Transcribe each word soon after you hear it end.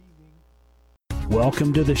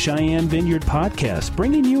Welcome to the Cheyenne Vineyard Podcast,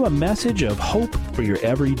 bringing you a message of hope for your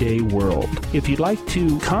everyday world. If you'd like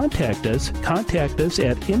to contact us at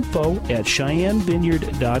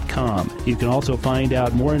info@CheyenneVineyard.com. You can also find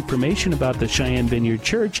out more information about the Cheyenne Vineyard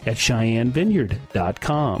Church at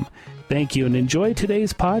CheyenneVineyard.com. Thank you and enjoy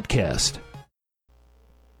today's podcast.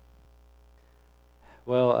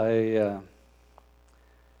 Well,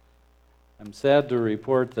 I'm sad to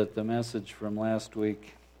report that the message from last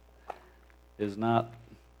week is not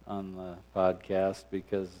on the podcast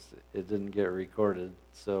because it didn't get recorded.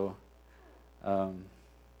 So I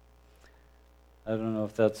don't know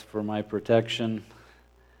if that's for my protection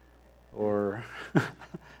or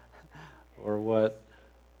or what.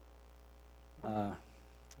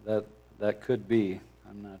 That could be.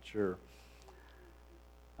 I'm not sure.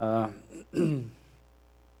 I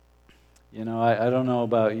don't know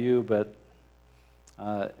about you, but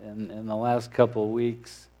in the last couple of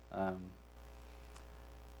weeks,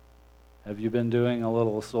 have you been doing a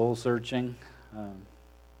little soul searching?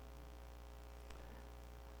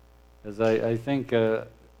 Because I think a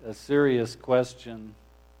serious question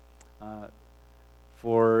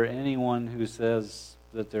for anyone who says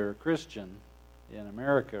that they're a Christian in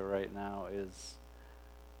America right now is,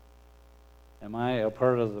 am I a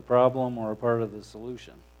part of the problem or a part of the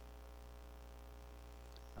solution?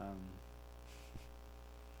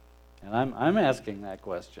 And I'm asking that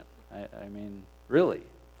question. I mean, really.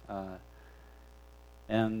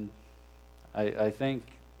 And I think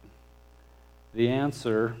the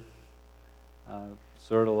answer,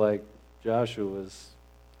 sort of like Joshua's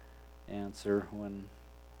answer when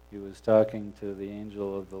he was talking to the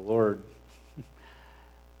angel of the Lord,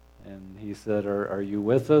 and he said, are you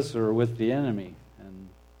with us or with the enemy? And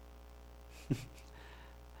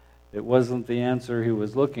it wasn't the answer he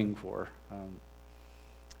was looking for.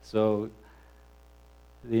 So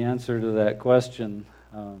the answer to that question,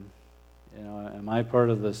 am I part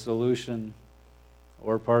of the solution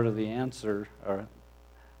or part of the answer? Or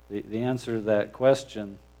the answer to that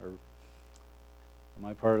question, or am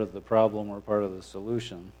I part of the problem or part of the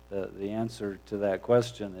solution? The answer to that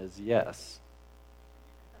question is yes.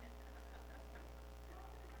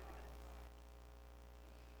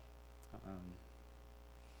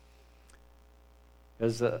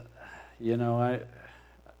 Because,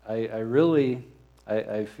 I really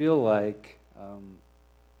feel like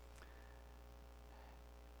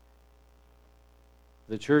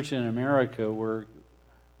the church in America, we're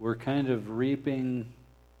kind of reaping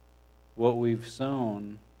what we've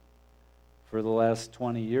sown for the last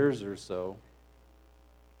 20 years or so.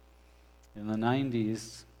 In the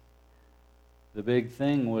 90s, the big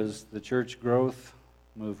thing was the church growth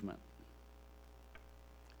movement.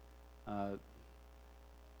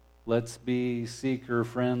 Let's be seeker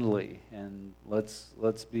friendly, and let's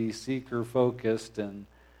be seeker focused, and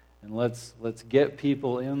let's get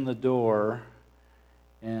people in the door,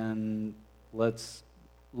 and let's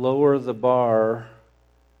lower the bar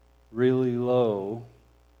really low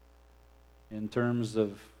in terms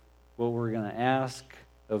of what we're going to ask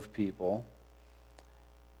of people.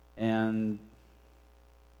 And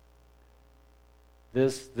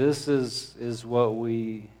this is what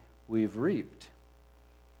we've reaped.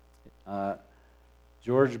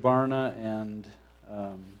 George Barna and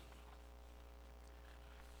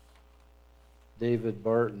David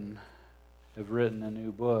Barton have written a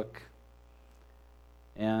new book,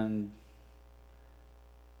 and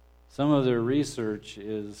some of their research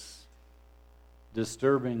is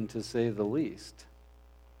disturbing, to say the least.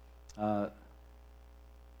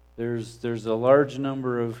 There's a large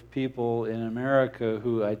number of people in America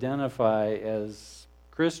who identify as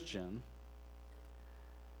Christian,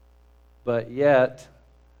 but yet,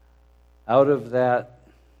 out of that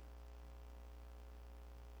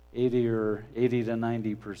 80 to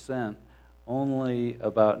 90%, only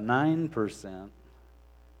about 9%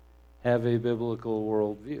 have a biblical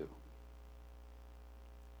worldview.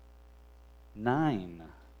 9%.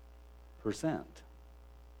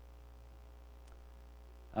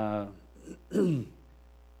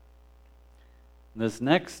 This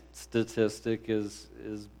next statistic is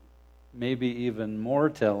maybe even more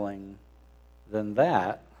telling than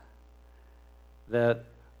that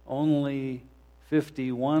only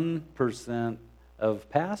 51% of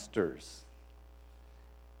pastors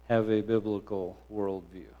have a biblical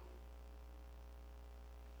worldview.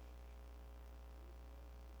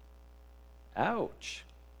 Ouch.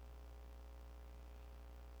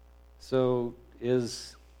 So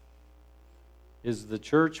is the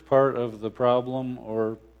church part of the problem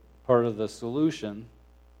or part of the solution?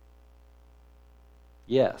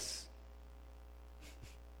 Yes.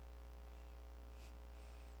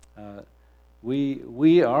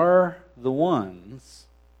 we are the ones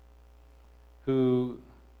who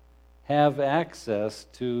have access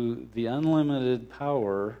to the unlimited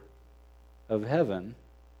power of heaven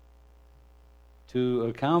to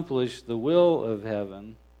accomplish the will of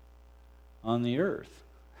heaven on the earth.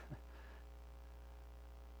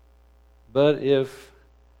 But if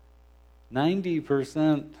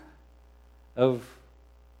 90% of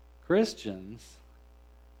Christians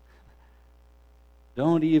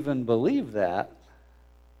don't even believe that,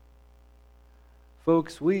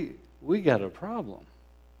 folks, we got a problem.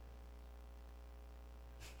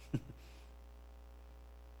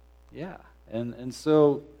 Yeah. And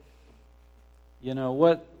so, you know,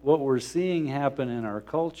 what we're seeing happen in our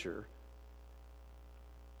culture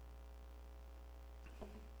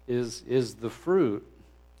is the fruit,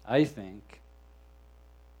 I think,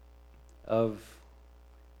 of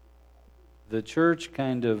the church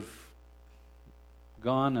kind of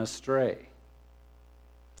gone astray.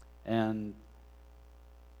 And,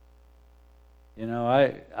 you know,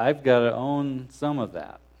 I've got to own some of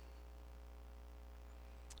that.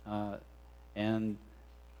 And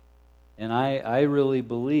I really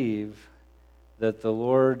believe that the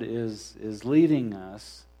Lord is leading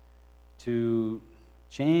us to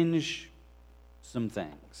change some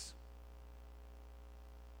things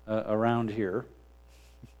around here.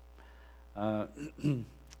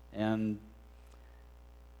 And,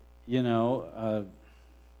 you know,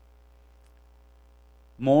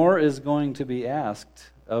 more is going to be asked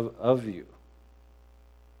of you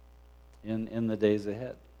in the days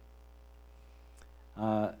ahead.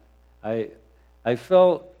 I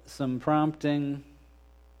felt some prompting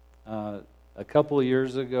a couple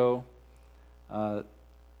years ago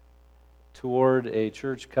toward a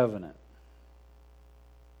church covenant.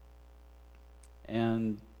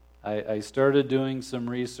 And I started doing some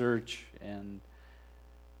research, and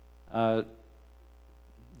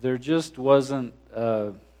there just wasn't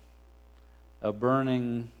a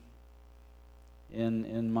burning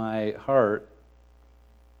in my heart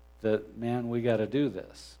that, man, we got to do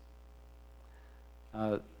this.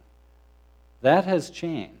 That has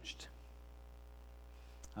changed.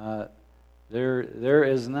 There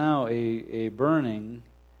is now a burning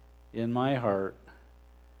in my heart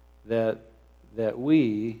that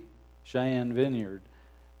we, Cheyenne Vineyard,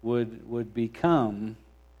 would become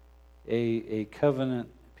a covenant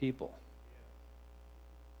people.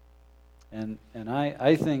 And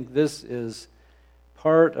I think this is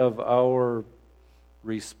part of our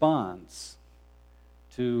response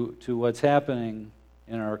to what's happening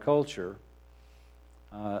in our culture.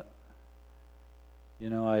 You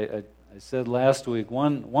know, I said last week,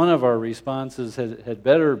 one of our responses had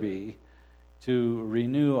better be to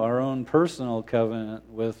renew our own personal covenant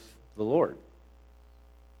with the Lord,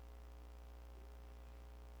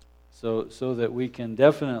 so that we can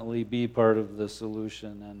definitely be part of the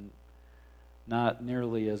solution and not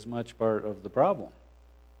nearly as much part of the problem.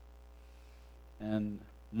 And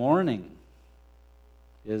mourning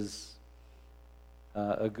is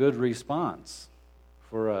a good response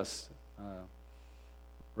for us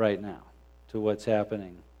right now to what's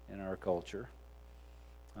happening in our culture.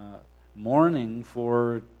 Mourning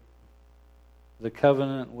for the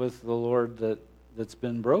covenant with the Lord that's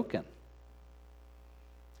been broken.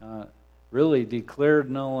 Really declared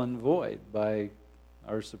null and void by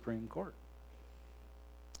our Supreme Court.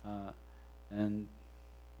 And,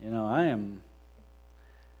 you know, I am...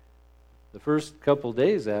 The first couple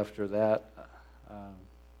days after that,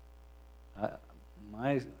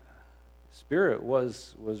 my spirit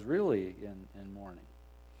was really in mourning.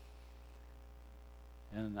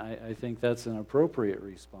 And I think that's an appropriate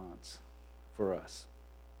response for us.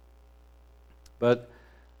 But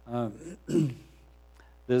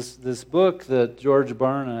this book that George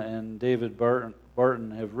Barna and David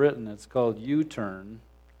Barton have written, it's called U-Turn,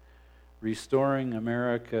 Restoring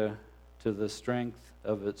America to the Strength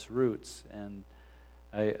of Its Roots. And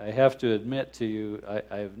I have to admit to you,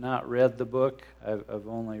 I have not read the book. I've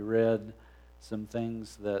only read some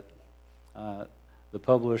things that the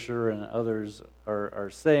publisher and others are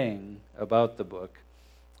saying about the book.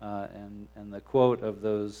 And the quote of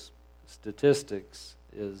those statistics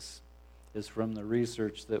is from the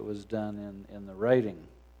research that was done in the writing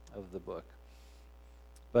of the book.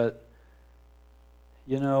 But,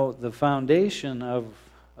 you know, the foundation of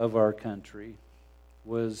our country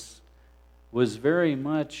was very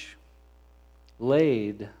much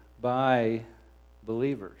laid by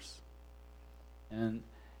believers. And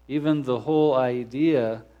even the whole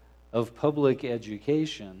idea of public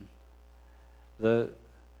education, the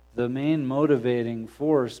main motivating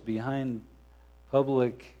force behind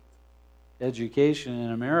public education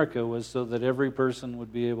in America was so that every person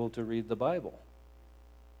would be able to read the Bible.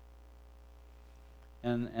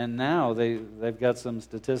 And now they've got some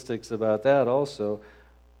statistics about that also.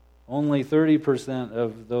 Only 30%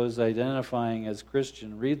 of those identifying as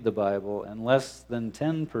Christian read the Bible, and less than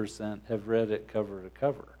 10% have read it cover to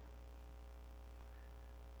cover.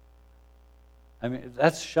 I mean,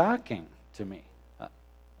 that's shocking to me.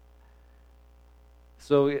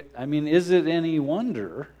 So, I mean, is it any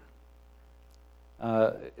wonder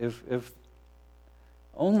if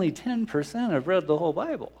only 10% have read the whole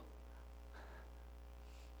Bible?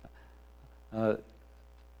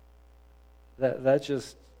 That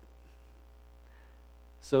just...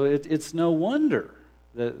 So it's no wonder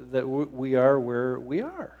that we are where we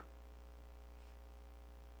are.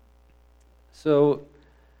 So,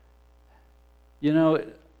 you know,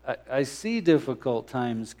 I see difficult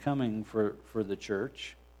times coming for the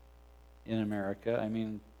church in America. I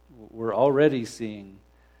mean, we're already seeing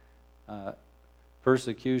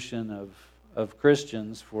persecution of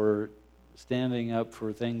Christians for standing up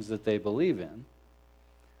for things that they believe in.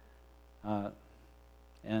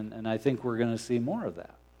 And I think we're going to see more of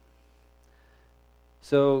that.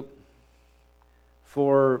 So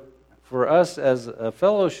for us as a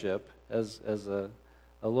fellowship, as a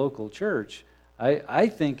local church, I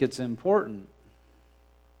think it's important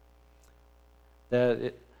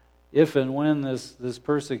that if and when this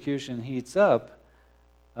persecution heats up,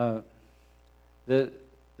 that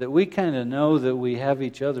we kind of know that we have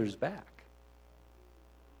each other's back.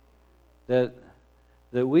 That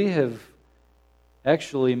we have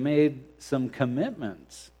actually made some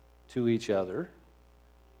commitments to each other,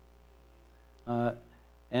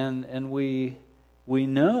 and we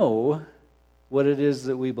know what it is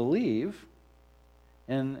that we believe,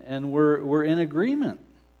 and we're in agreement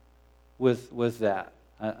with that.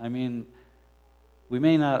 I mean, we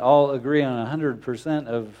may not all agree on 100%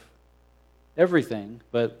 of everything,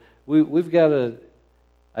 but we've got to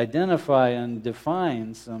identify and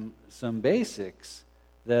define some basics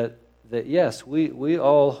that yes, we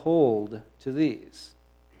all hold to these.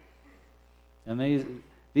 And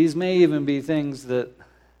these may even be things that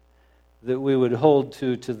we would hold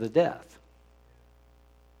to the death.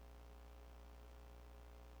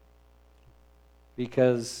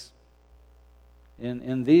 Because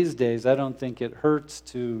in these days, I don't think it hurts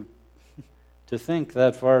to think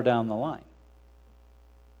that far down the line.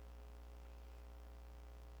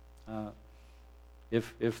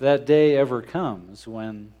 If that day ever comes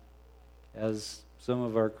when, as some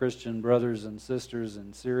of our Christian brothers and sisters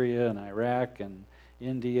in Syria and Iraq and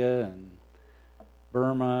India and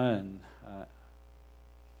Burma, and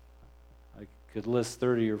I could list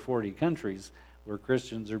 30 or 40 countries where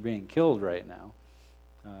Christians are being killed right now.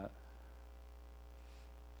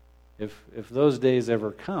 If those days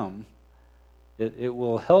ever come, it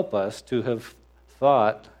will help us to have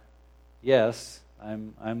thought, yes,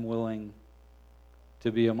 I'm willing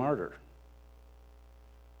to be a martyr.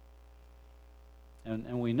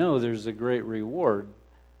 And we know there's a great reward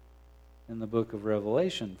in the book of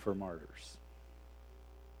Revelation for martyrs.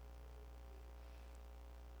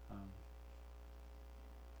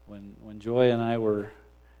 When Joy and I were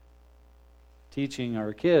teaching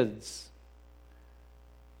our kids,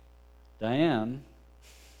 Diane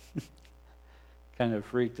kind of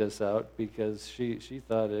freaked us out because she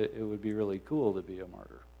thought it would be really cool to be a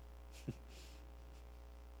martyr.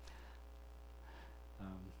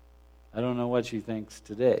 I don't know what she thinks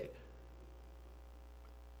today.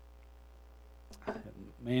 It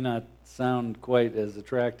may not sound quite as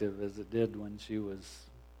attractive as it did when she was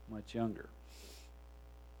much younger.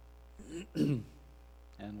 And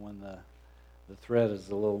when the threat is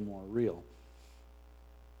a little more real.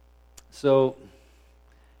 So,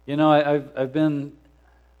 you know, I've been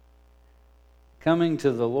coming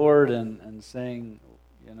to the Lord and saying,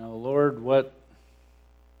 you know, Lord, what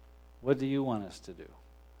do you want us to do?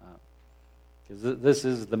 Because this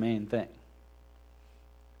is the main thing.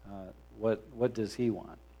 What does He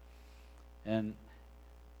want? And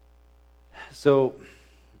so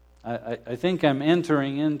I think I'm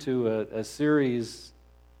entering into a series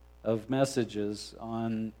of messages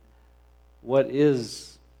on what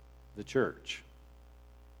is the church.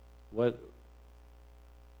 What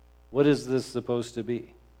is this supposed to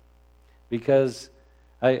be? Because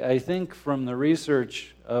I think from the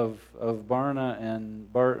research of Barna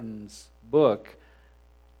and Barton's book,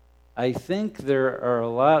 I think there are a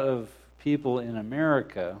lot of people in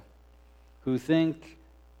America who think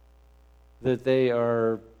that they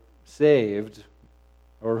are saved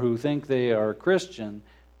or who think they are Christian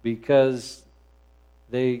because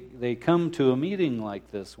they come to a meeting like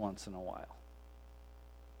this once in a while.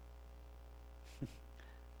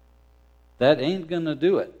 that ain't going to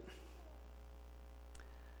do it.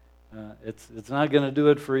 It's not going to do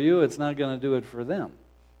it for you. It's not going to do it for them.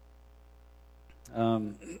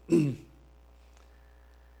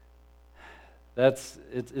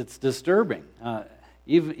 It's disturbing.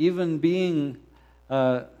 Even being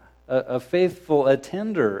a faithful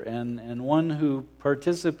attender and one who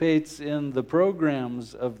participates in the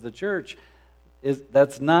programs of the church,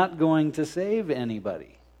 that's not going to save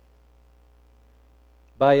anybody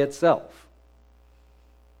by itself.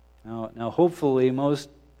 Now hopefully most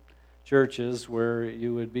churches where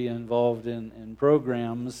you would be involved in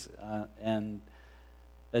programs and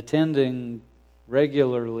attending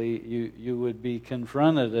regularly, you would be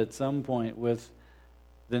confronted at some point with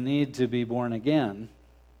the need to be born again,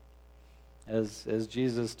 as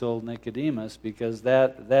Jesus told Nicodemus, because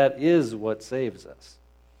that is what saves us,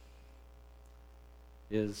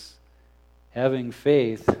 is having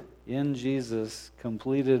faith in Jesus'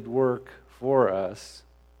 completed work for us.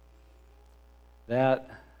 That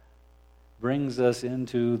brings us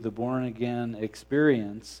into the born-again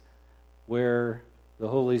experience where the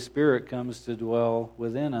Holy Spirit comes to dwell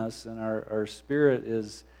within us, and our spirit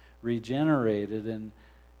is regenerated and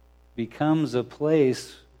becomes a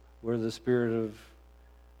place where the Spirit of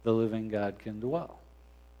the living God can dwell.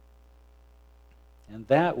 And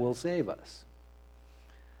that will save us.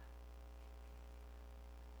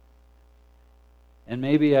 And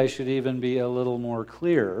maybe I should even be a little more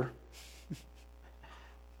clear,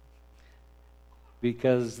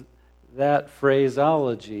 because that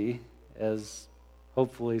phraseology, as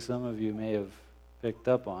hopefully some of you may have picked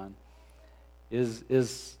up on,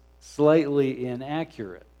 is slightly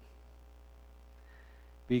inaccurate.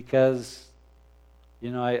 Because,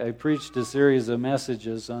 I preached a series of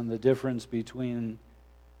messages on the difference between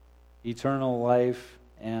eternal life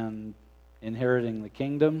and inheriting the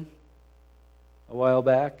kingdom a while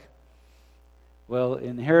back. Well,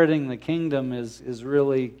 inheriting the kingdom is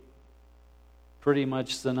really pretty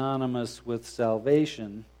much synonymous with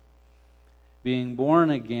salvation. Being born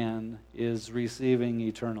again is receiving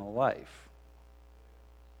eternal life.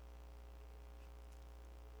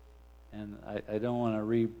 And I don't want to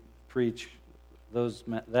re-preach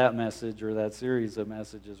that message or that series of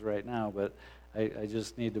messages right now, but I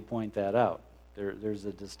just need to point that out. There's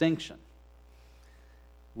a distinction.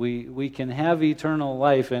 We can have eternal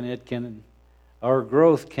life, and our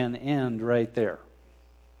growth can end right there.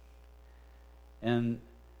 And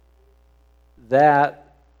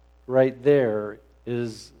that right there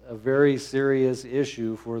is a very serious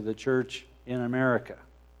issue for the church in America.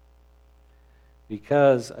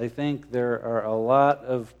 Because I think there are a lot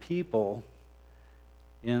of people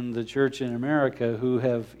in the church in America who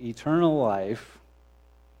have eternal life,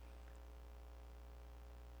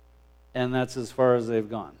 and that's as far as they've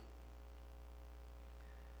gone.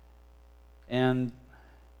 And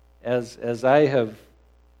as I have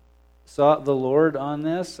sought the Lord on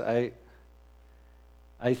this, I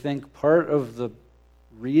think part of the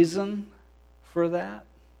reason for that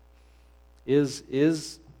is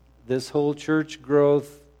this whole church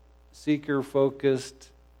growth, seeker-focused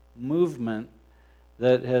movement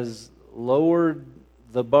that has lowered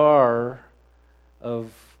the bar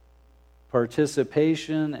of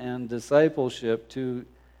participation and discipleship to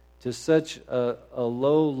such a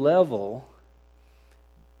low level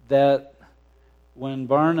that when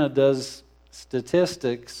Barna does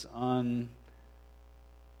statistics on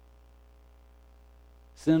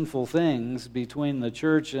sinful things between the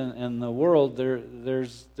church and the world,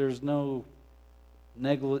 there's no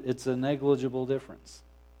it's a negligible difference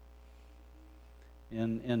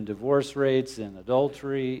in divorce rates, in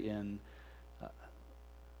adultery, in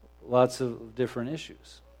lots of different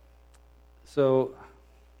issues. So,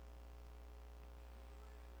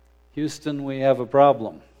 Houston, we have a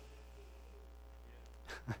problem.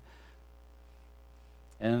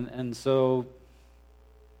 And so,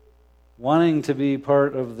 wanting to be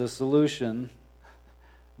part of the solution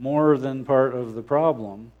more than part of the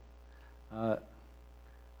problem,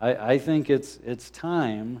 I think it's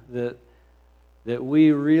time that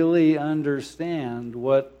we really understand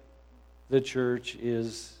what the church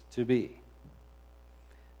is to be.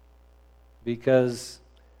 Because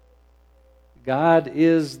God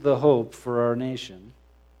is the hope for our nation.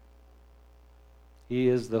 He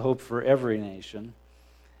is the hope for every nation.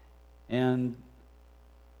 And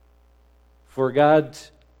for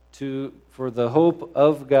the hope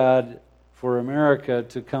of God for America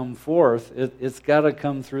to come forth, it's got to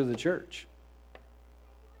come through the church.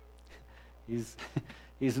 He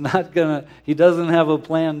doesn't have a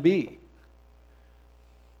plan B.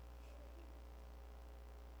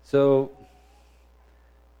 So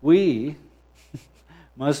we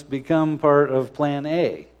must become part of Plan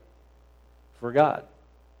A for God,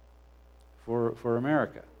 for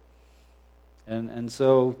America. And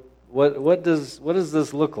so what does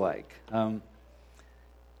this look like?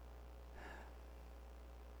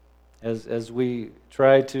 As we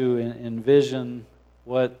try to envision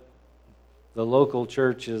what the local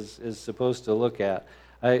church is supposed to look at,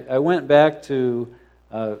 I went back to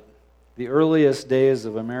the earliest days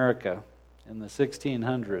of America in the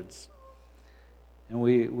 1600s, and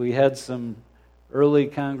we had some early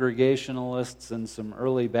Congregationalists and some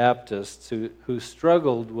early Baptists who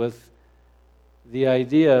struggled with the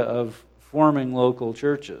idea of forming local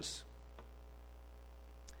churches.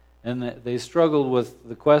 And they struggled with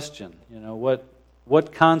the question,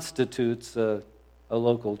 what constitutes a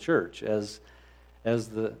local church as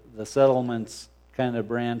the settlements kind of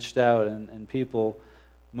branched out and people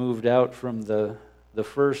moved out from the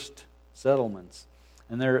first settlements.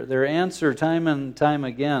 And their answer time and time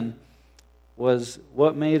again was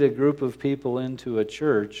what made a group of people into a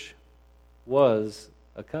church was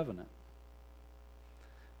a covenant.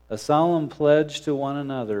 A solemn pledge to one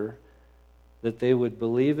another that they would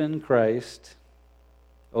believe in Christ,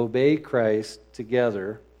 obey Christ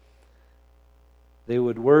together, they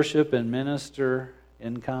would worship and minister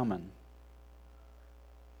in common.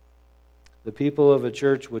 The people of a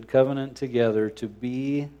church would covenant together to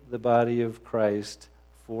be the body of Christ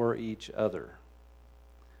for each other,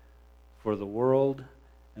 for the world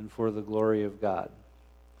and for the glory of God.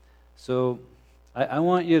 So I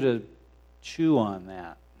want you to chew on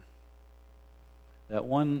that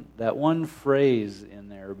one phrase in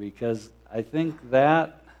there, because I think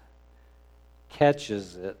that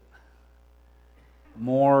catches it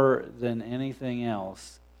more than anything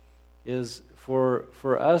else, is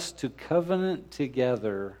for us to covenant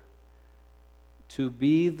together to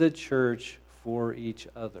be the church for each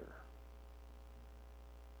other.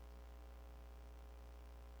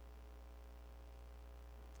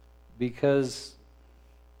 Because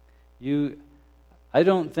I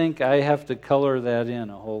don't think I have to color that in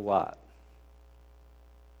a whole lot.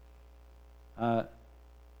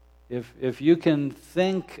 If you can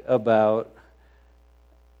think about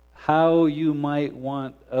how you might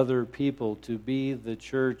want other people to be the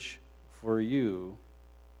church for you,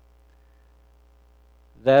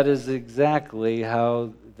 that is exactly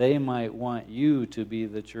how they might want you to be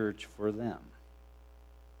the church for them.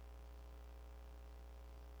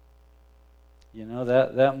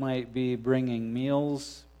 That might be bringing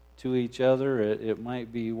meals to each other. It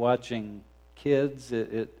might be watching kids.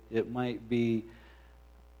 It might be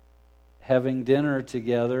having dinner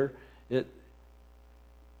together.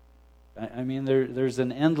 There's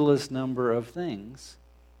an endless number of things.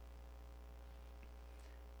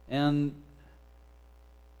 And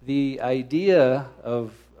the idea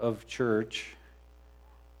of church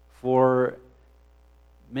for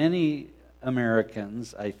many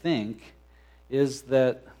Americans, I think, is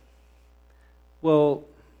that, we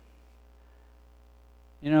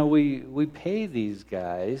pay these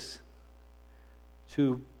guys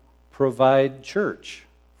to provide church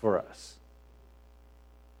for us.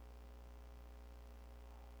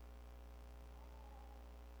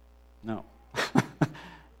 No.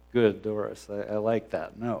 Good, Doris. I like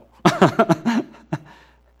that. No.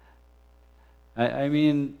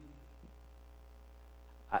 I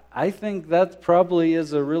think that probably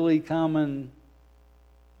is a really common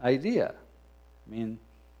idea.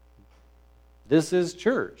 This is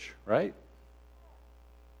church, right?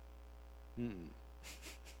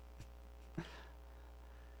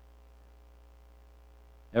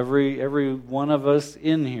 Every one of us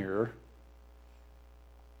in here,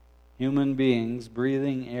 human beings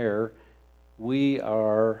breathing air, we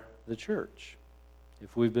are the church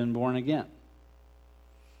if we've been born again.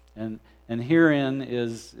 And herein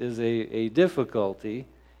is a difficulty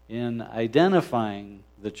in identifying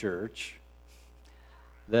the church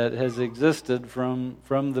that has existed from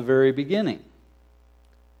the very beginning.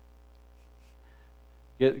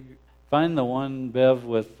 Find the one, Bev,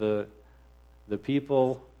 with the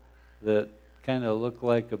people that kind of look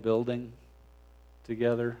like a building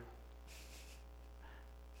together.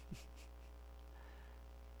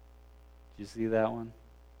 Did you see that one?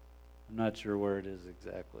 I'm not sure where it is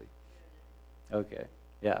exactly. Okay,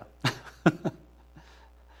 yeah.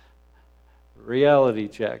 Reality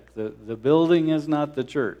check. The building is not the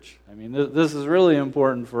church. This is really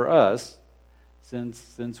important for us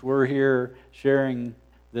since we're here sharing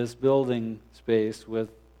this building space with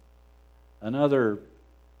another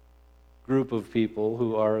group of people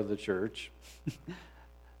who are the church,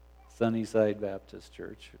 Sunnyside Baptist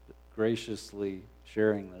Church, graciously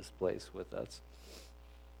sharing this place with us.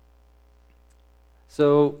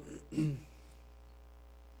 So,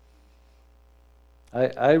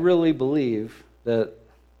 I really believe that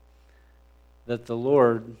the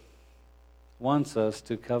Lord wants us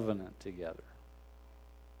to covenant together.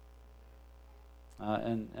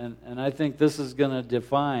 And I think this is going to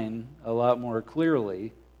define a lot more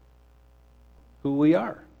clearly who we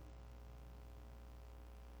are.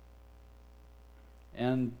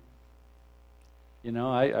 And,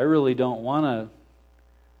 I really don't want to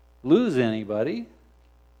lose anybody,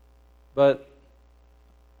 but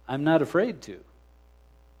I'm not afraid to.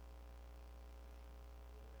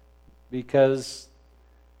 Because,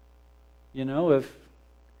 if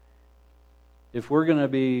we're going to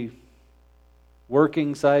be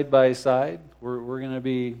working side by side, we're going to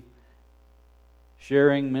be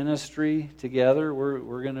sharing ministry together,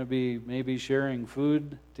 we're going to be maybe sharing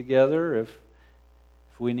food together if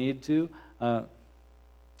we need to. I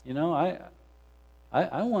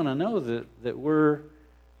want to know that we're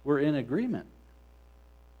in agreement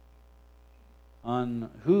on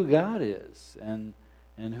who God is and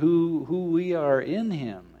who we are in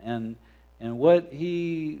Him and what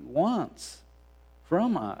He wants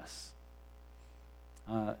from us.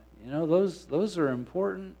 Those are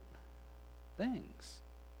important things.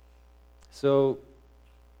 So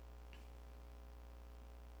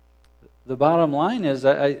the bottom line is,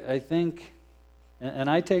 I think, and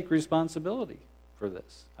I take responsibility for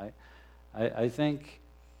this. I think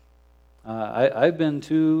I've been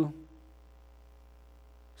too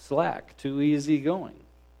slack, too easygoing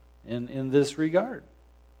in this regard.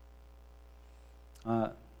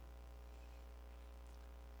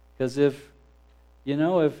 Because if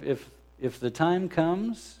the time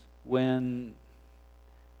comes when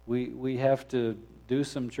we have to do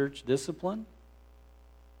some church discipline,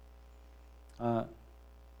 I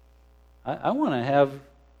want to have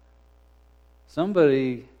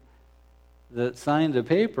somebody that signed a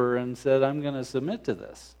paper and said, I'm going to submit to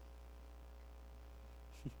this.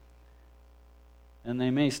 And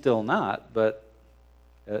they may still not, but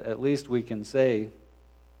at least we can say,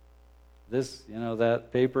 this,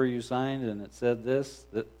 that paper you signed and it said this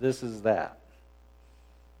is that.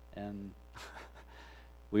 And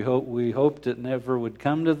we hoped it never would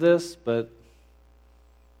come to this, but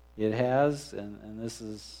it has, and this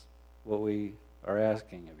is what we are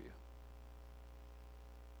asking of you.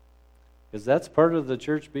 Because that's part of the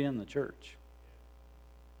church being the church.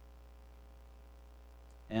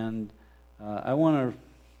 And I'm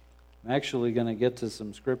actually going to get to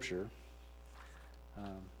some scripture.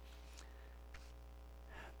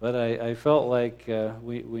 But I felt like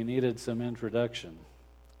we needed some introduction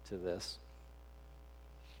to this.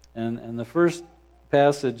 And the first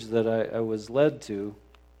passage that I was led to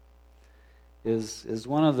is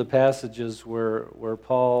one of the passages where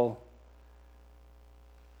Paul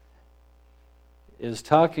is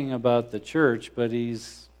talking about the church, but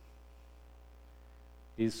he's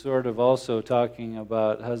sort of also talking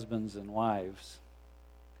about husbands and wives.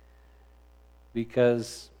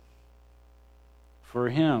 Because for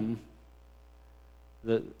him,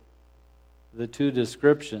 the two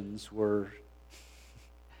descriptions were,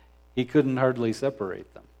 he couldn't hardly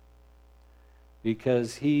separate them.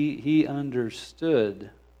 Because he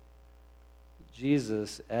understood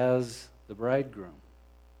Jesus as the bridegroom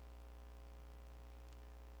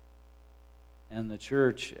and the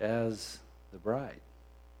church as the bride.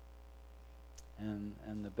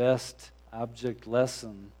 And the best object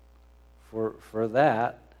lesson for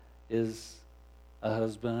that is a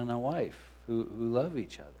husband and a wife who love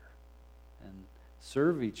each other and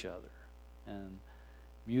serve each other and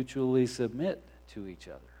mutually submit to each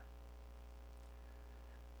other.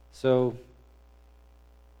 So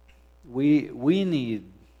we need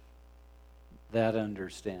that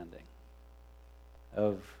understanding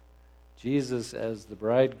of Jesus as the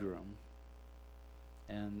bridegroom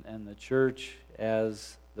and the church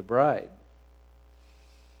as the bride.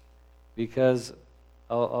 Because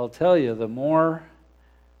I'll tell you, the more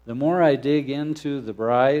I dig into the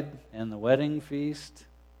bride and the wedding feast,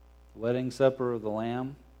 the wedding supper of the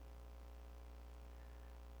Lamb,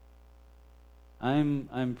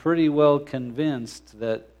 I'm pretty well convinced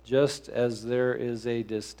that just as there is a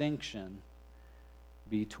distinction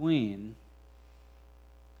between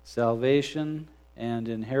salvation and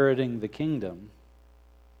inheriting the kingdom,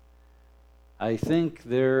 I think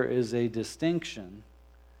there is a distinction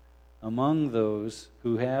among those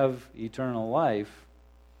who have eternal life,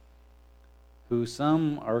 who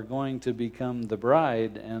some are going to become the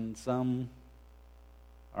bride and some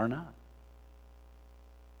are not.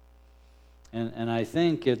 And I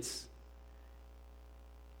think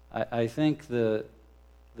I think the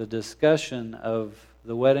discussion of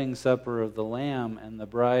the wedding supper of the Lamb and the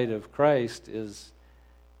bride of Christ is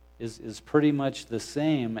pretty much the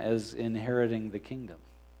same as inheriting the kingdom.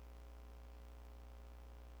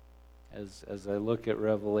 As I look at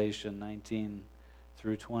Revelation 19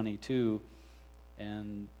 through 22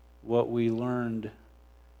 and what we learned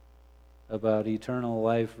about eternal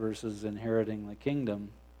life versus inheriting the kingdom,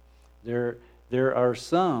 there are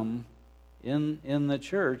some in the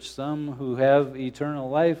church, some who have eternal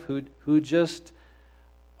life who just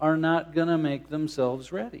are not going to make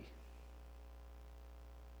themselves ready.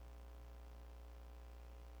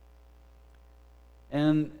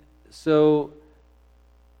 And so,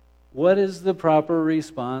 what is the proper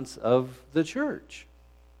response of the church?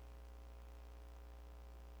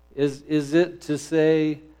 Is it to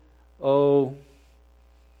say, oh,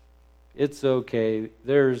 it's okay,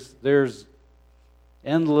 there's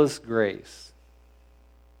endless grace?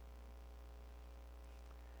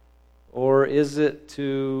 Or is it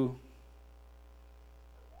to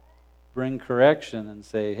bring correction and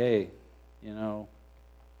say, hey,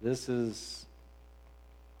 this is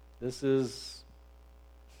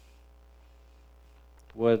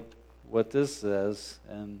what this says,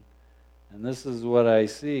 and this is what I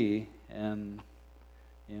see, and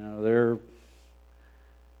they're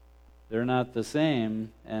not the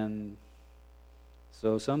same, and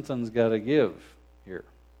so something's got to give here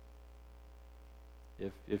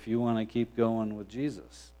if you want to keep going with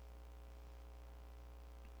Jesus.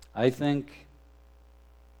 I think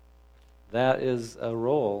that is a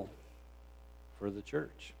role for the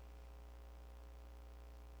church.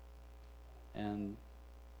 And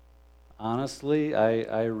honestly,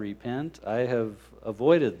 I repent. I have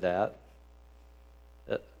avoided that.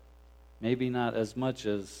 Maybe not as much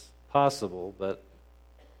as possible, but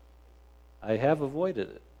I have avoided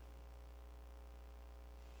it.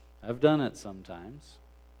 I've done it sometimes.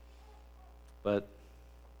 But,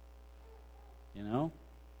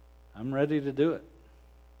 I'm ready to do it.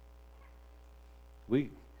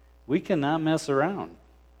 We cannot mess around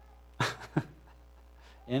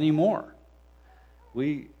anymore.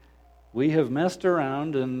 We have messed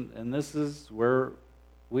around, and this is where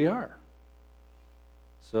we are.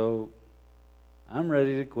 So I'm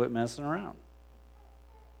ready to quit messing around.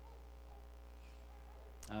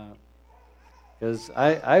 Because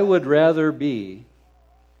I would rather be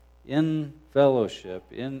in fellowship,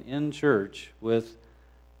 in church, with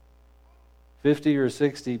 50 or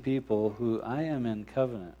 60 people who I am in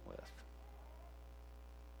covenant with,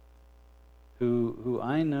 who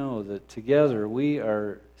I know that together we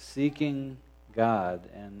are seeking God,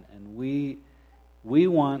 and we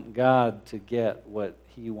want God to get what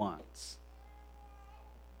He wants.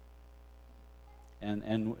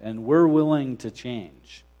 And we're willing to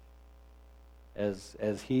change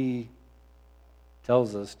as He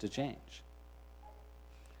tells us to change.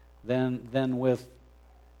 Then with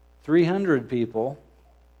 300 people,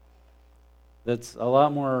 that's a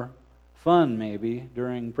lot more fun maybe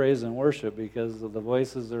during praise and worship because the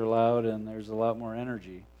voices are loud and there's a lot more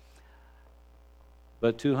energy.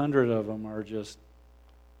 But 200 of them are just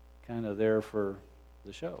kind of there for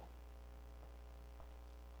the show.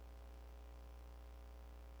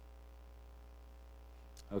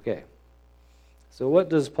 Okay, so what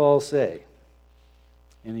does Paul say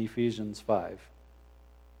in Ephesians 5?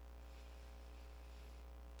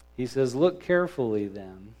 He says, look carefully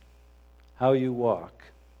then how you walk.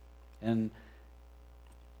 And,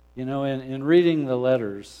 in reading the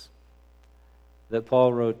letters that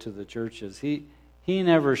Paul wrote to the churches, he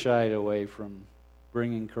never shied away from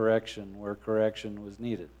bringing correction where correction was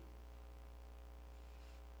needed.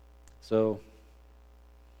 So,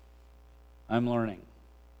 I'm learning.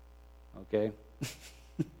 Okay?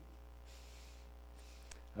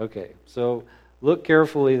 Okay, so look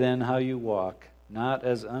carefully then how you walk, not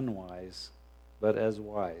as unwise, but as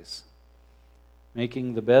wise,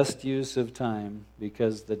 making the best use of time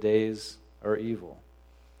because the days are evil.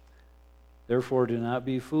 Therefore do not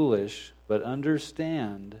be foolish, but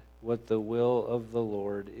understand what the will of the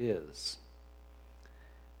Lord is.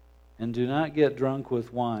 And do not get drunk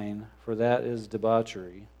with wine, for that is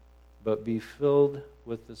debauchery, but be filled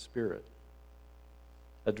with the Spirit,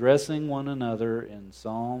 addressing one another in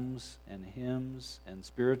psalms and hymns and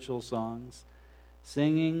spiritual songs,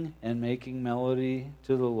 singing and making melody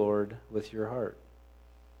to the Lord with your heart,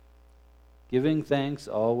 giving thanks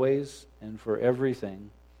always and for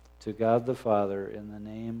everything to God the Father in the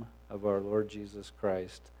name of our Lord Jesus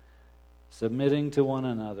Christ, submitting to one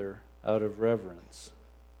another out of reverence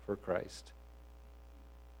for Christ.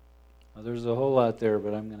 Well, there's a whole lot there,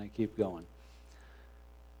 but I'm going to keep going.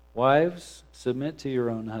 Wives, submit to your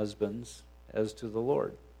own husbands as to the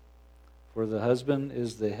Lord. For the husband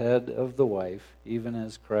is the head of the wife, even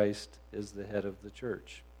as Christ is the head of the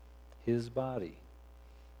church, his body,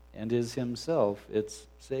 and is himself its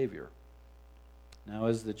Savior. Now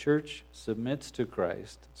as the church submits to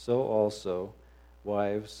Christ, so also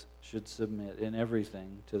wives should submit in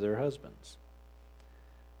everything to their husbands.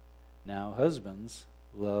 Now husbands,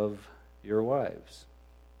 love your wives,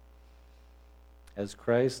 as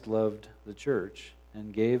Christ loved the church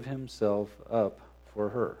and gave himself up for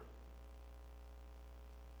her.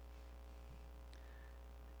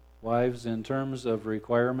 Wives, in terms of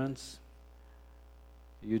requirements,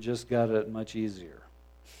 you just got it much easier.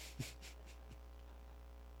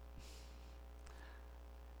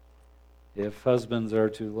 If husbands are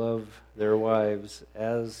to love their wives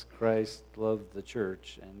as Christ loved the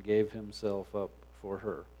church and gave himself up for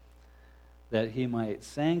her, that he might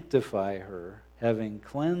sanctify her, having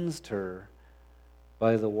cleansed her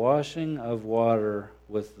by the washing of water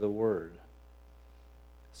with the word,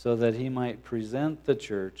 so that he might present the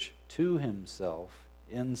church to himself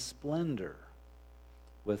in splendor,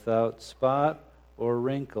 without spot or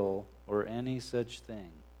wrinkle or any such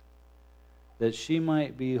thing, that she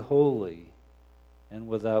might be holy and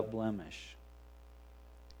without blemish.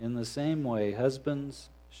 In the same way, husbands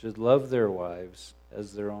should love their wives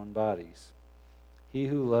as their own bodies. He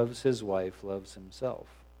who loves his wife loves himself.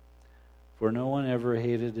 For no one ever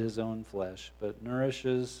hated his own flesh, but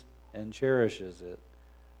nourishes and cherishes it,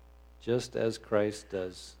 just as Christ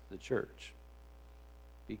does the church,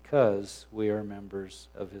 because we are members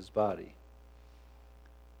of his body.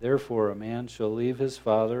 Therefore a man shall leave his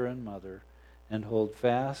father and mother, and hold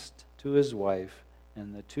fast to his wife,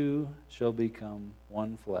 and the two shall become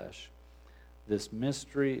one flesh. This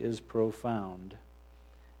mystery is profound,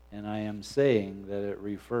 and I am saying that it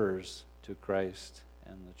refers to Christ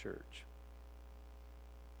and the church.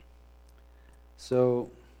 So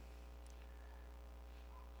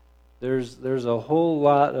there's a whole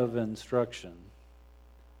lot of instruction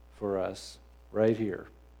for us right here.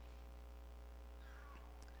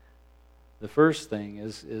 The first thing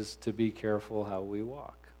is to be careful how we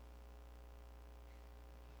walk,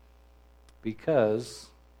 because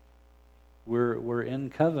we're in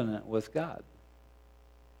covenant with God.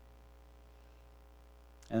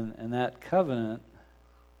 And that covenant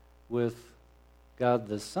with God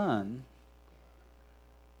the Son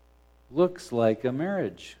looks like a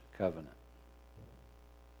marriage covenant.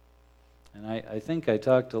 And I think I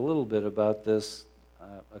talked a little bit about this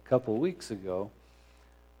a couple weeks ago,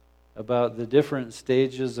 about the different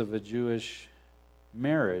stages of a Jewish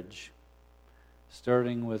marriage,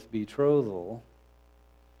 starting with betrothal,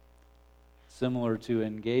 similar to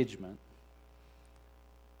engagement,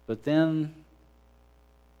 but then,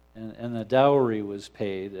 and the dowry was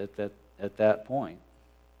paid at that point.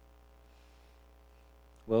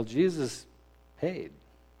 Well, Jesus paid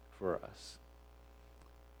for us.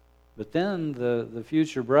 But then the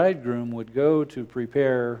future bridegroom would go to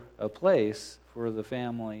prepare a place for the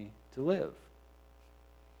family to live,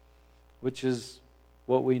 which is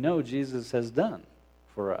what we know Jesus has done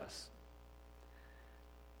for us.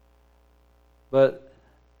 But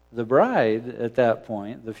the bride at that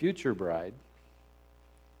point, the future bride,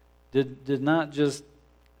 did not just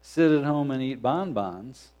sit at home and eat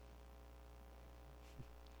bonbons.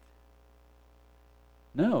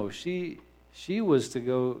 No, she was to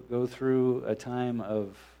go through a time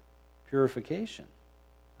of purification,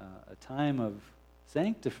 a time of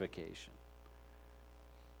sanctification,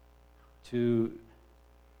 to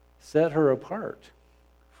set her apart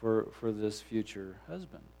for this future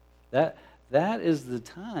husband. That is the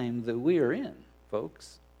time that we are in,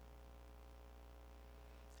 folks.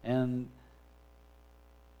 And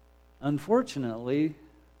unfortunately,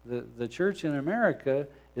 the church in America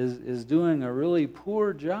is doing a really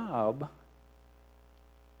poor job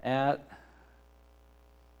at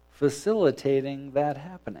facilitating that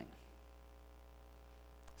happening.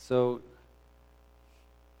 So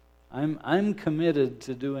I'm committed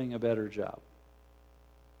to doing a better job.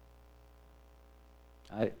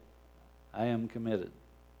 I am committed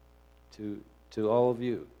to all of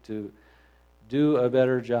you to do a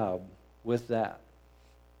better job with that.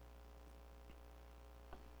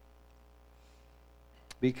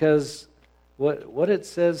 Because what it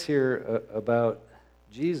says here about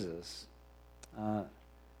Jesus,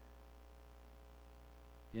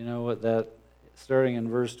 that starting in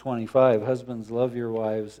verse 25, husbands, love your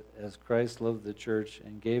wives as Christ loved the church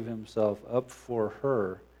and gave himself up for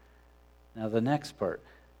her. Now the next part,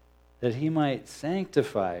 that he might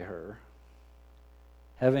sanctify her,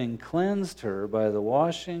 having cleansed her by the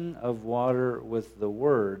washing of water with the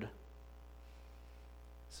word,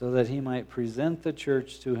 so that he might present the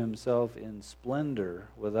church to himself in splendor,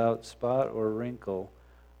 without spot or wrinkle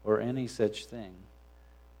or any such thing,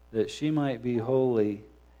 that she might be holy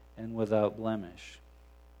and without blemish.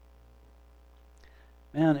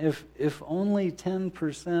 Man, if only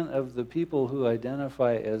 10% of the people who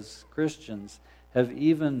identify as Christians have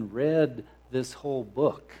even read this whole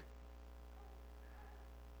book,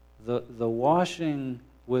 the washing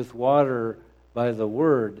with water by the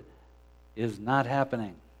Word is not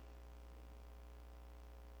happening.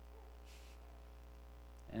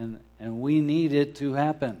 And we need it to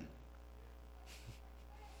happen.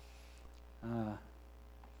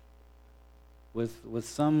 With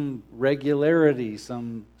some regularity,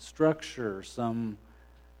 some structure, some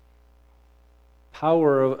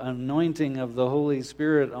power of anointing of the Holy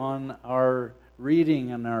Spirit on our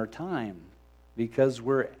reading and our time, because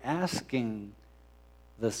we're asking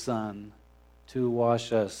the Son to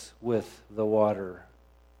wash us with the water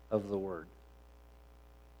of the Word,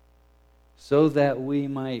 so that we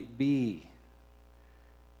might be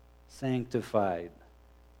sanctified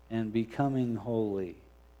and becoming holy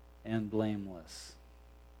and blameless,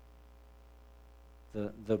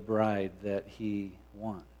 the bride that He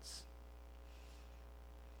wants.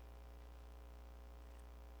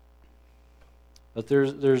 But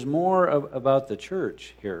there's more about the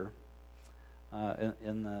church here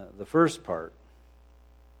in the first part.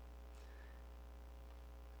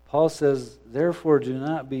 Paul says, "Therefore do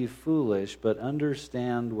not be foolish, but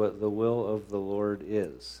understand what the will of the Lord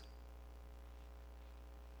is."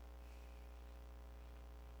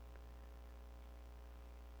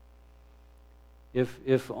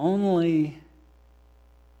 If only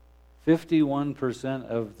 51%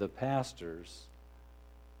 of the pastors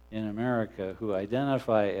in America who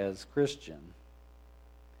identify as Christian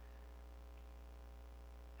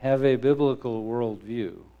have a biblical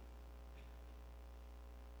worldview,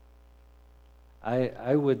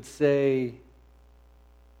 I would say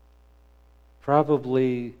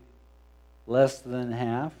probably less than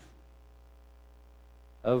half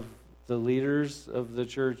of the leaders of the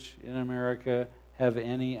church in America have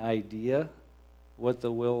any idea what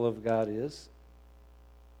the will of God is.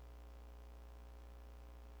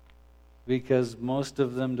 Because most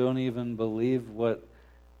of them don't even believe what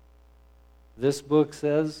this book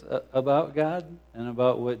says about God and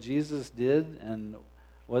about what Jesus did and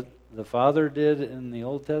what the Father did in the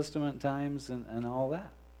Old Testament times and all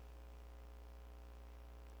that.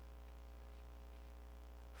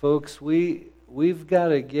 Folks, we've got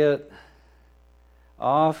to get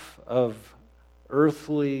off of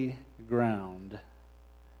earthly ground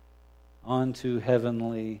onto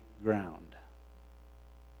heavenly ground.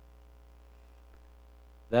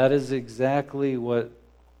 That is exactly what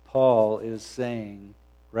Paul is saying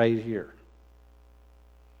right here.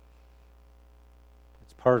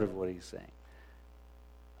 It's part of what he's saying.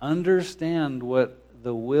 Understand what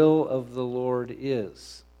the will of the Lord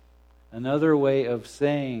is. Another way of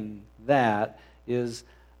saying that is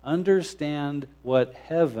understand what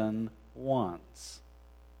heaven wants.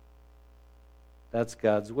 That's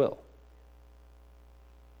God's will.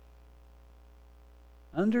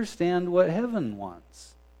 Understand what heaven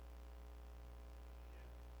wants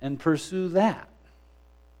and pursue that.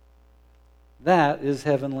 That is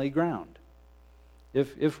heavenly ground.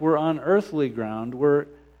 If we're on earthly ground, we're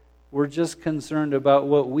just concerned about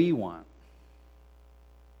what we want.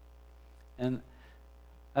 And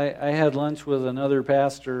I had lunch with another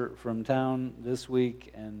pastor from town this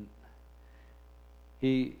week, and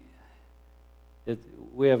we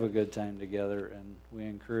have a good time together, and we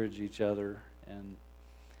encourage each other. And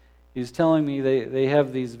he's telling me they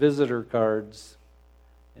have these visitor cards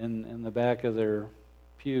in the back of their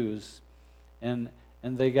pews, and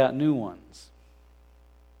they got new ones.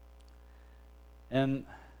 And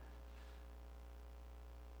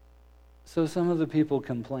so some of the people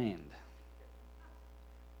complained.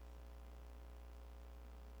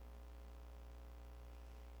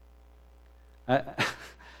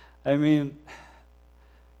 I mean,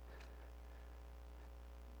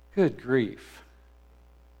 good grief.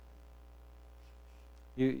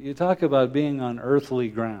 You talk about being on earthly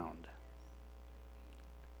ground.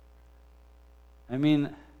 I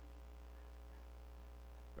mean,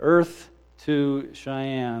 Earth to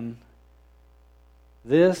Cheyenne,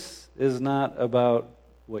 this is not about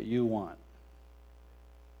what you want.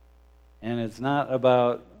 And it's not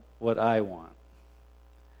about what I want.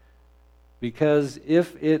 Because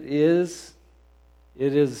if it is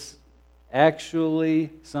actually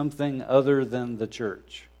something other than the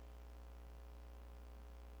church.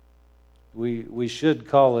 We should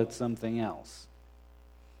call it something else.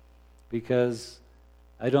 Because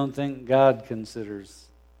I don't think God considers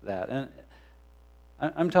that. And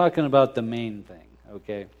I'm talking about the main thing,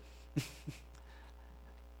 okay? I'm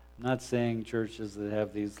not saying churches that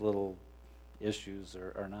have these little issues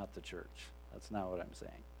are not the church. That's not what I'm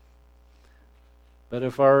saying. But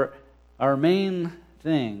if our main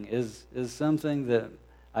thing is something that,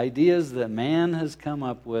 ideas that man has come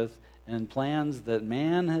up with and plans that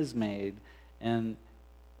man has made, and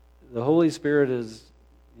the Holy Spirit is,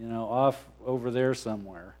 off over there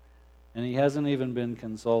somewhere, and he hasn't even been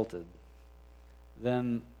consulted,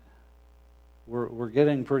 then we're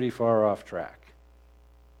getting pretty far off track.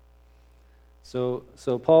 So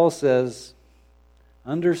Paul says,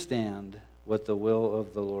 understand what the will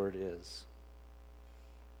of the Lord is.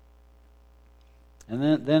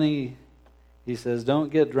 And then he says,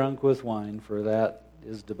 don't get drunk with wine, for that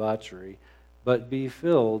is debauchery, but be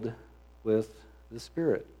filled with the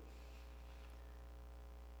Spirit.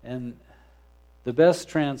 And the best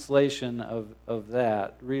translation of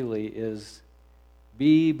that really is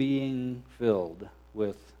be being filled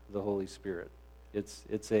with the Holy Spirit.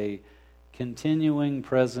 It's a continuing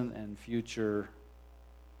present and future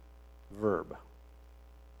verb.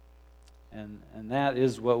 And that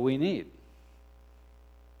is what we need.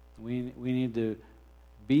 We need to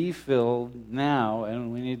be filled now,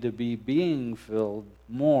 and we need to be being filled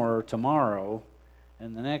more tomorrow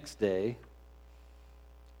and the next day,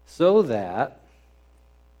 so that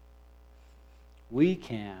we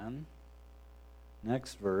can,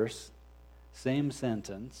 next verse, same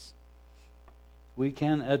sentence, we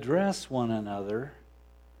can address one another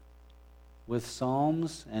with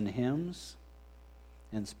psalms and hymns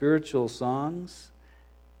and spiritual songs,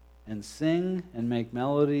 and sing and make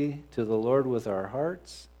melody to the Lord with our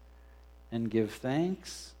hearts, and give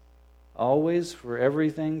thanks always for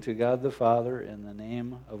everything to God the Father in the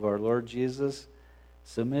name of our Lord Jesus,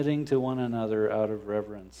 submitting to one another out of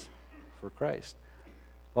reverence for Christ.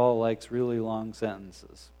 Paul likes really long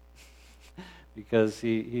sentences because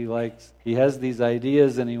he has these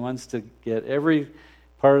ideas, and he wants to get every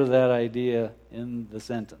part of that idea in the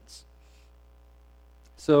sentence.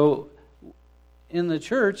 So in the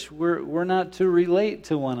church, we're not to relate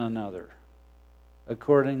to one another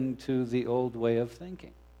according to the old way of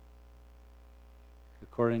thinking,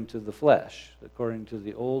 according to the flesh, according to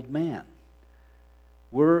the old man.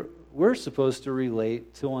 We're supposed to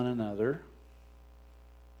relate to one another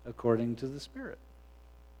according to the Spirit.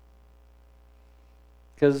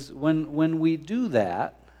 Because when we do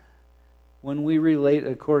that, when we relate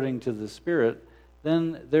according to the Spirit,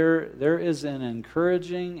 then there is an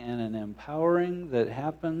encouraging and an empowering that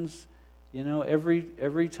happens,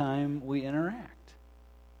 every time we interact.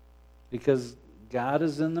 Because God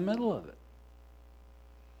is in the middle of it.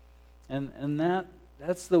 And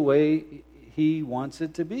that's the way he wants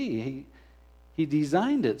it to be. He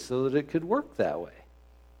designed it so that it could work that way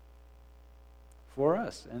for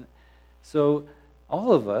us. And so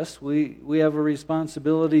all of us, we have a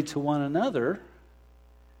responsibility to one another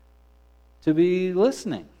to be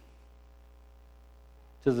listening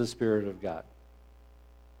to the Spirit of God.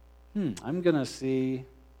 I'm going to see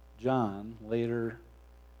John later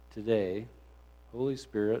today. Holy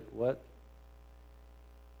Spirit, what?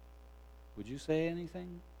 Would you say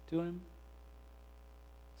anything to him?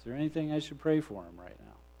 Is there anything I should pray for him right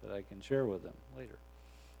now that I can share with him later?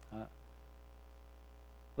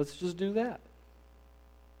 Let's just do that.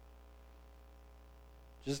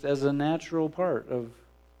 Just as a natural part of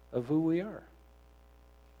who we are.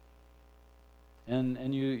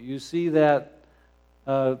 And you see that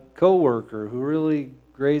coworker who really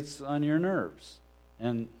grates on your nerves.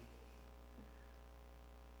 And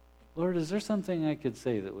Lord, is there something I could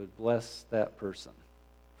say that would bless that person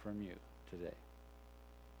from you today?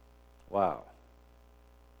 Wow.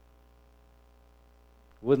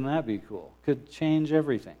 Wouldn't that be cool? Could change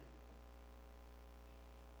everything.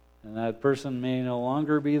 And that person may no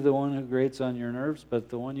longer be the one who grates on your nerves, but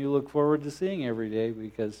the one you look forward to seeing every day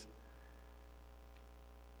because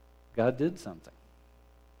God did something.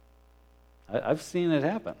 I've seen it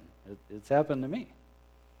happen. It's happened to me.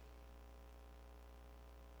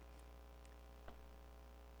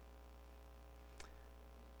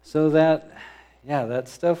 So that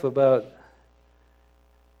stuff about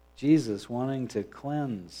Jesus wanting to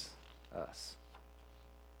cleanse us.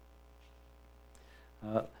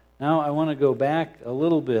 Now I want to go back a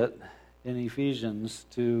little bit in Ephesians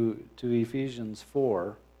to Ephesians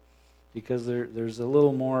 4, because there's a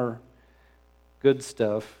little more good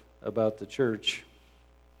stuff about the church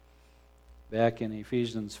back in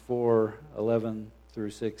Ephesians 4:11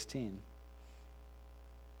 through 16.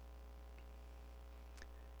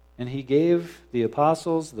 And he gave the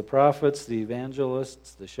apostles, the prophets, the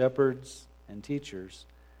evangelists, the shepherds, and teachers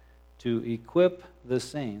to equip the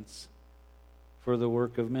saints for the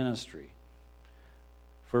work of ministry,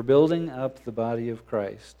 for building up the body of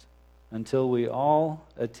Christ, until we all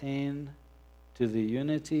attain to the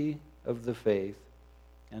unity of the faith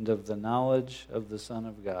and of the knowledge of the Son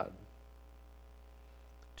of God,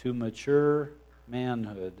 to mature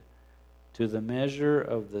manhood, to the measure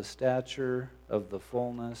of the stature of the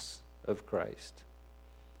fullness of Christ,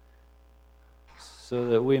 so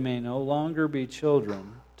that we may no longer be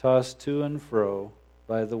children, tossed to and fro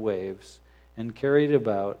by the waves, and carried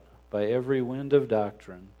about by every wind of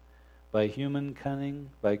doctrine, by human cunning,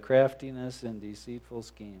 by craftiness and deceitful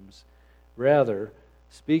schemes. Rather,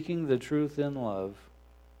 speaking the truth in love,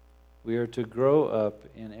 we are to grow up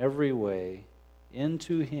in every way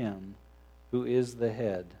into Him who is the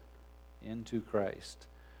head, into Christ,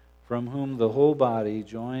 from whom the whole body,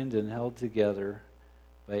 joined and held together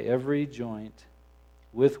by every joint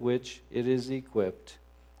with which it is equipped,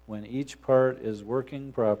 when each part is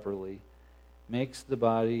working properly, makes the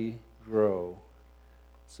body grow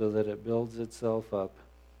so that it builds itself up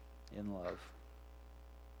in love.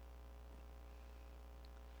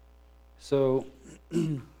 So,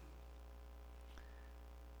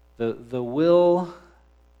 the will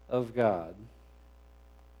of God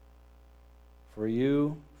for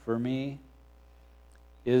you, for me,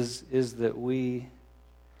 is that we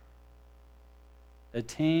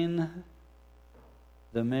attain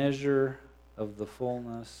the measure of the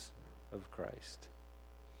fullness of Christ.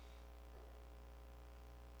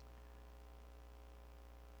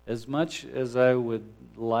 As much as I would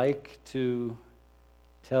like to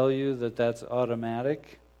tell you that that's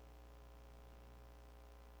automatic,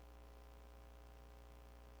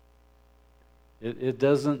 it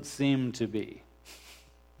doesn't seem to be.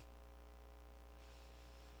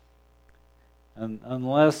 And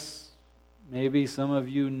unless maybe some of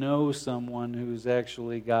you know someone who's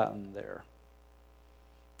actually gotten there.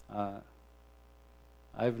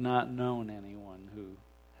 I've not known anyone who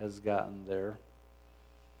has gotten there.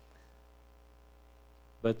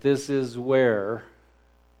 But this is where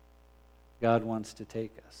God wants to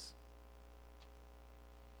take us.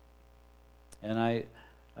 And I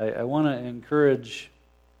want to encourage,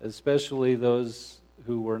 especially those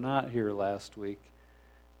who were not here last week,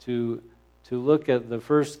 to look at the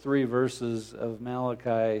first 3 verses of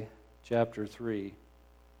Malachi chapter 3.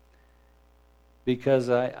 Because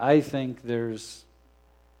I think there's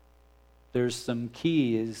some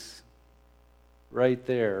keys right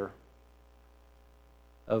there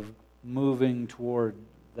of moving toward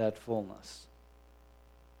that fullness.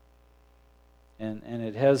 And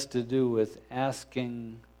it has to do with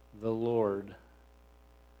asking the Lord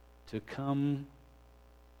to come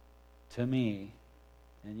to me,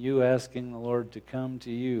 and you asking the Lord to come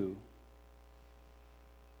to you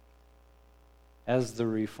as the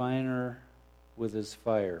refiner with his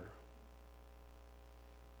fire,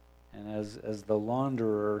 and as the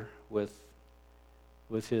launderer with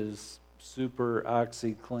his super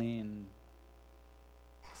OxyClean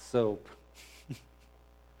soap.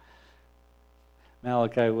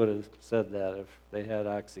 Malachi would have said that if they had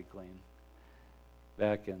OxyClean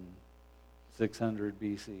back in 600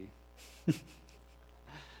 BC.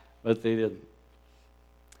 But they didn't.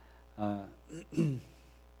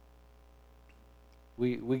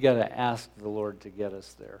 We got to ask the Lord to get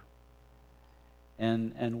us there.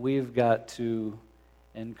 And we've got to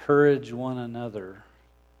encourage one another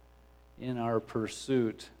in our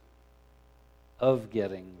pursuit of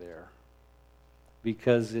getting there,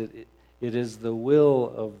 because it is the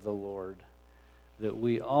will of the Lord that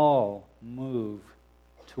we all move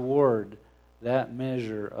toward that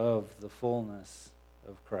measure of the fullness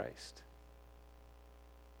of Christ.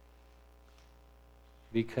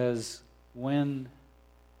 Because when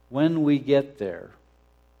we get there,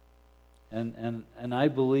 and I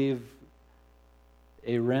believe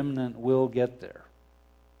a remnant will get there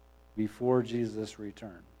before Jesus'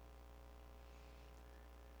 return,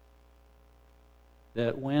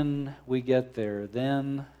 that when we get there,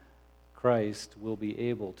 then Christ will be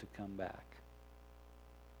able to come back,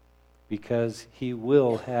 because he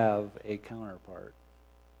will have a counterpart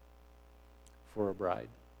for a bride.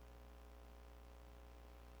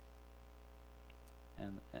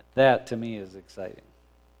 And that, to me, is exciting.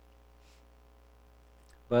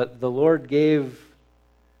 But the Lord gave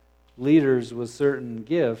leaders with certain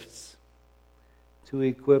gifts to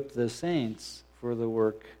equip the saints for the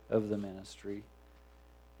work of the ministry,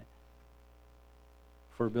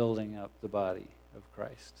 for building up the body of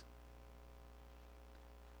Christ.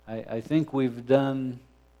 I think we've done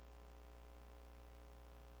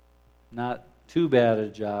not too bad a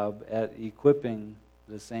job at equipping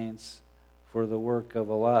the saints for the work of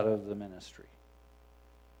a lot of the ministry.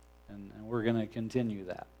 And we're going to continue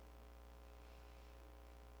that.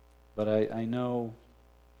 But I know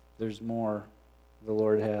there's more the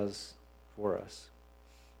Lord has for us.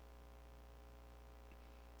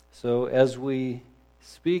 So as we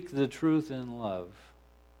speak the truth in love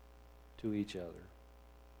to each other,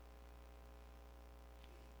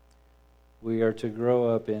 we are to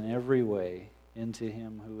grow up in every way into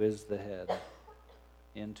Him who is the head,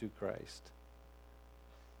 into Christ,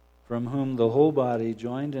 from whom the whole body,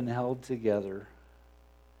 joined and held together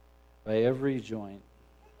by every joint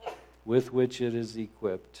with which it is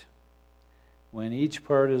equipped, when each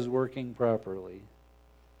part is working properly,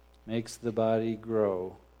 makes the body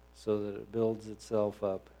grow so that it builds itself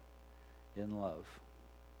up in love.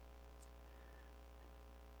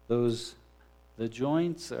 The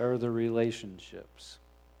joints are the relationships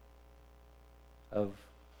of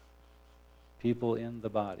people in the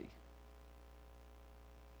body.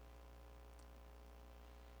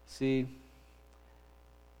 See,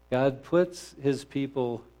 God puts His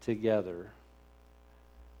people together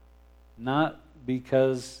not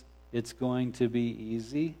because it's going to be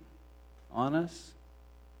easy on us,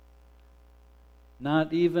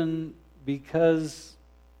 not even because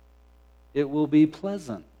it will be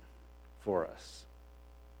pleasant for us.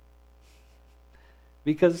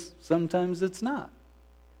 Because sometimes it's not.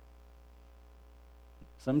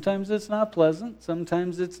 Sometimes it's not pleasant,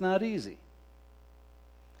 sometimes it's not easy.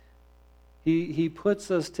 He puts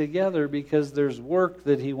us together because there's work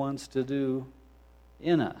that He wants to do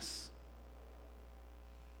in us.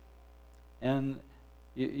 And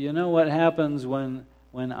you know what happens when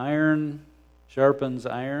iron sharpens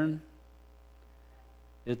iron?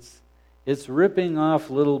 It's ripping off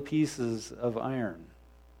little pieces of iron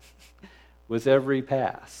with every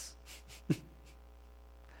pass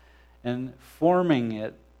and forming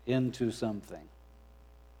it into something.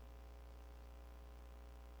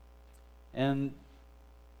 And,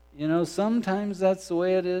 sometimes that's the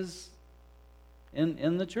way it is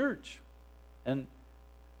in the church. And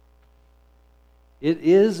it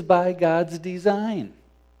is by God's design.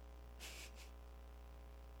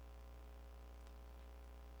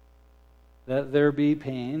 That there be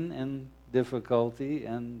pain and difficulty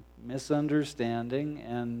and misunderstanding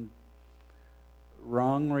and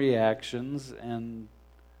wrong reactions and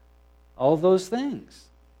all those things,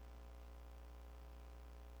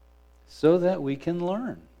 so that we can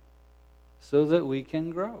learn, so that we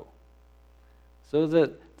can grow, so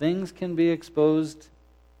that things can be exposed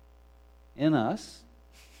in us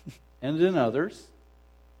and in others,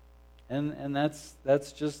 and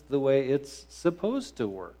that's just the way it's supposed to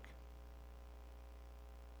work.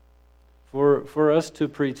 For us to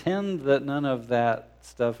pretend that none of that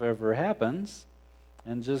stuff ever happens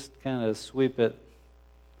and just kind of sweep it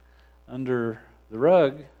under the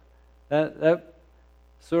rug, that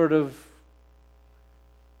sort of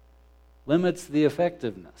limits the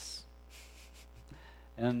effectiveness.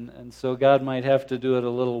 And so God might have to do it a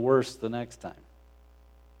little worse the next time.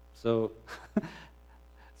 So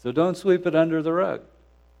don't sweep it under the rug.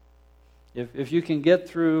 If you can get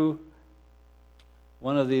through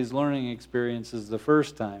one of these learning experiences the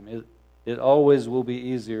first time, it always will be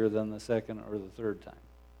easier than the second or the third time.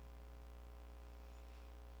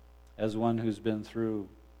 As one who's been through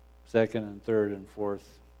second and third and fourth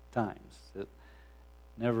times, it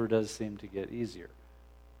never does seem to get easier.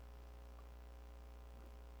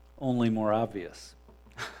 Only more obvious.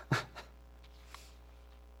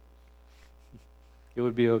 It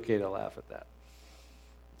would be okay to laugh at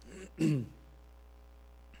that.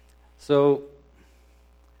 So,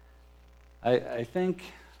 I think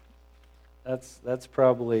that's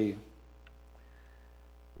probably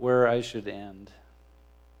where I should end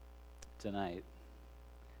tonight.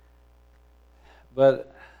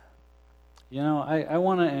 But, I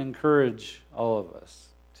want to encourage all of us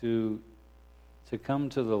to come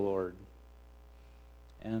to the Lord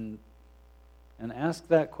and ask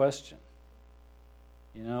that question.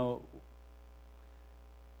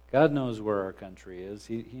 God knows where our country is.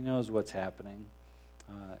 He knows what's happening.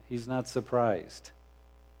 He's not surprised.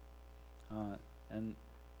 And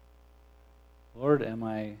Lord, am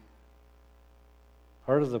I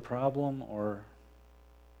part of the problem or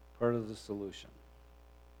part of the solution?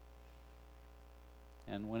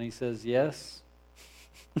 And when He says yes,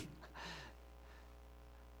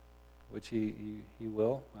 which he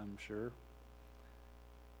will, I'm sure,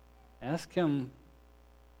 ask Him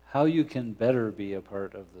how you can better be a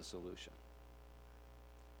part of the solution.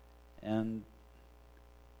 And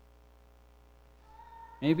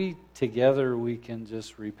maybe together we can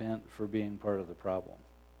just repent for being part of the problem.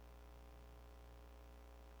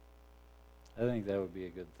 I think that would be a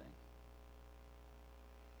good thing.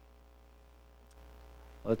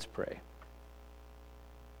 Let's pray.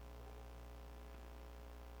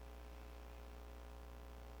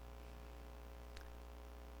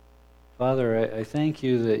 Father, I thank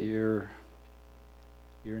you that you're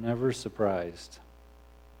never surprised.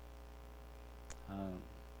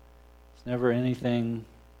 It's never anything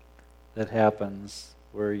that happens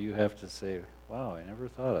where you have to say, wow, I never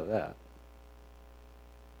thought of that.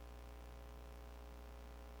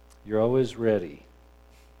 You're always ready.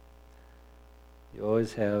 You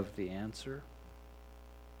always have the answer.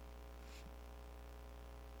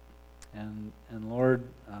 And Lord,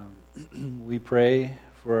 we pray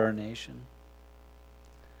for our nation.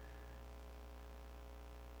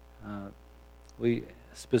 We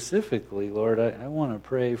specifically, Lord, I want to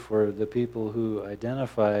pray for the people who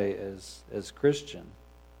identify as Christian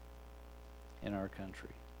in our country.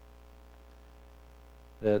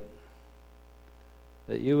 That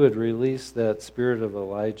you would release that spirit of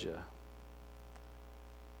Elijah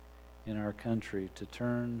in our country to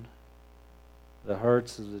turn the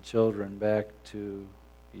hearts of the children back to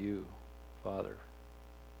you, Father.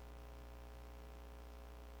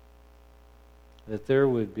 That there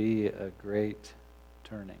would be a great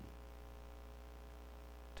turning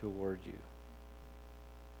toward you.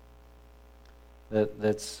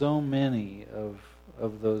 That so many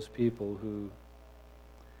of those people who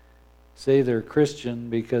say they're Christian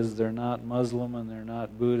because they're not Muslim and they're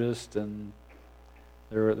not Buddhist, and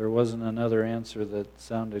there wasn't another answer that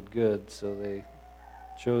sounded good, so they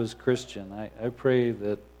chose Christian. I pray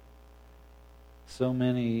that so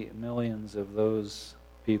many millions of those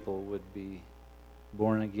people would be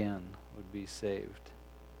born again, would be saved.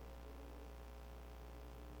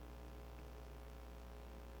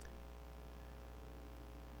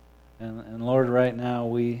 And Lord, right now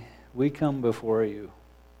we come before you.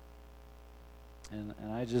 And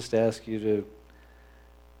I just ask you to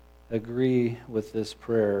agree with this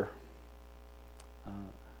prayer.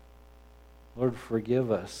 Lord,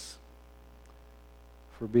 forgive us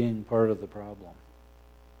for being part of the problem.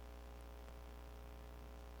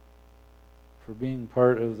 For being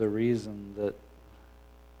part of the reason that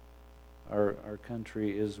our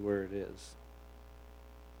country is where it is.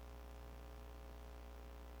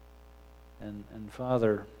 And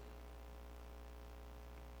Father,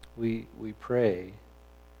 we pray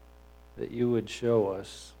that you would show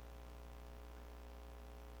us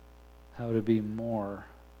how to be more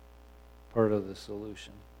part of the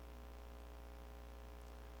solution.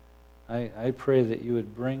 I pray that you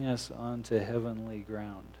would bring us onto heavenly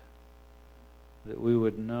ground, that we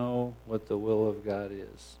would know what the will of God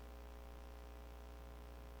is,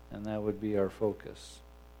 and that would be our focus.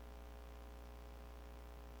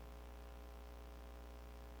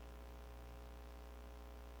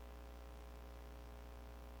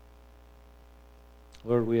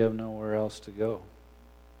 Lord, we have nowhere else to go.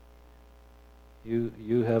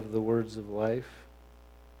 You have the words of life.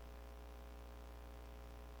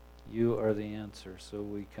 You are the answer, so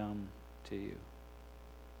we come to you.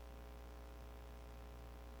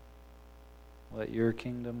 Let your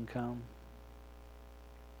kingdom come.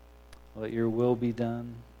 Let your will be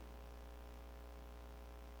done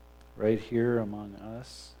right here among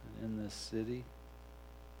us in this city.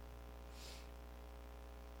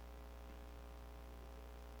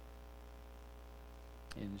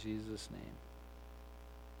 In Jesus' name.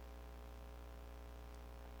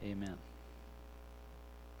 Amen.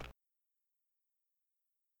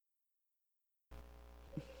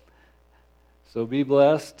 So be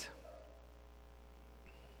blessed.